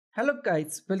Hello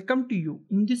guys, welcome to you.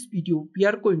 In this video, we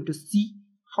are going to see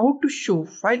how to show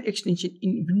file extension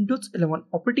in Windows 11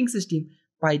 operating system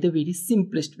by the very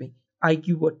simplest way. I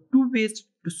give you two ways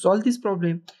to solve this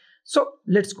problem. So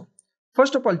let's go.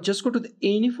 First of all, just go to the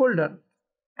any folder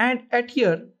and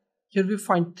here we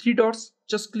find three dots.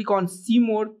 Just click on see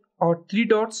more or three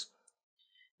dots.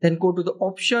 Then go to the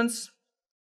options.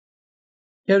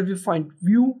 Here we find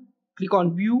view. Click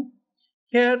on view.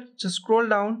 Here just scroll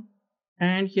down.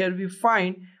 And here we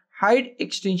find hide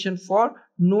extension for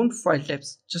known file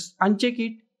types. Just uncheck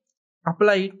it,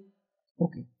 apply it.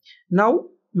 Okay. Now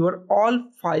your all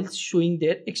files showing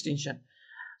their extension.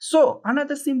 So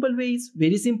another simple way is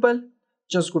very simple.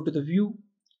 Just go to the view.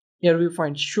 Here we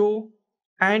find show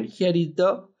and here is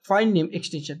the file name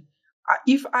extension.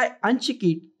 If I uncheck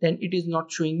it, then it is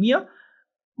not showing me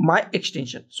my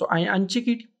extension. So I uncheck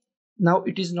it. Now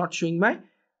it is not showing my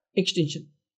extension.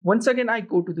 Once again, I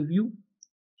go to the view,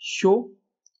 show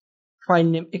file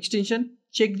name extension,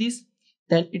 check this,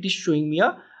 then it is showing me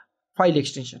a file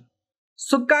extension.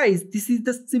 So guys, this is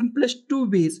the simplest two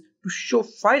ways to show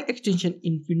file extension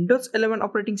in Windows 11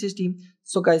 operating system.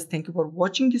 So guys, thank you for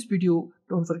watching this video.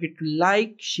 Don't forget to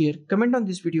like, share, comment on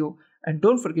this video, and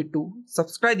don't forget to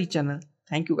subscribe the channel.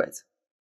 Thank you guys.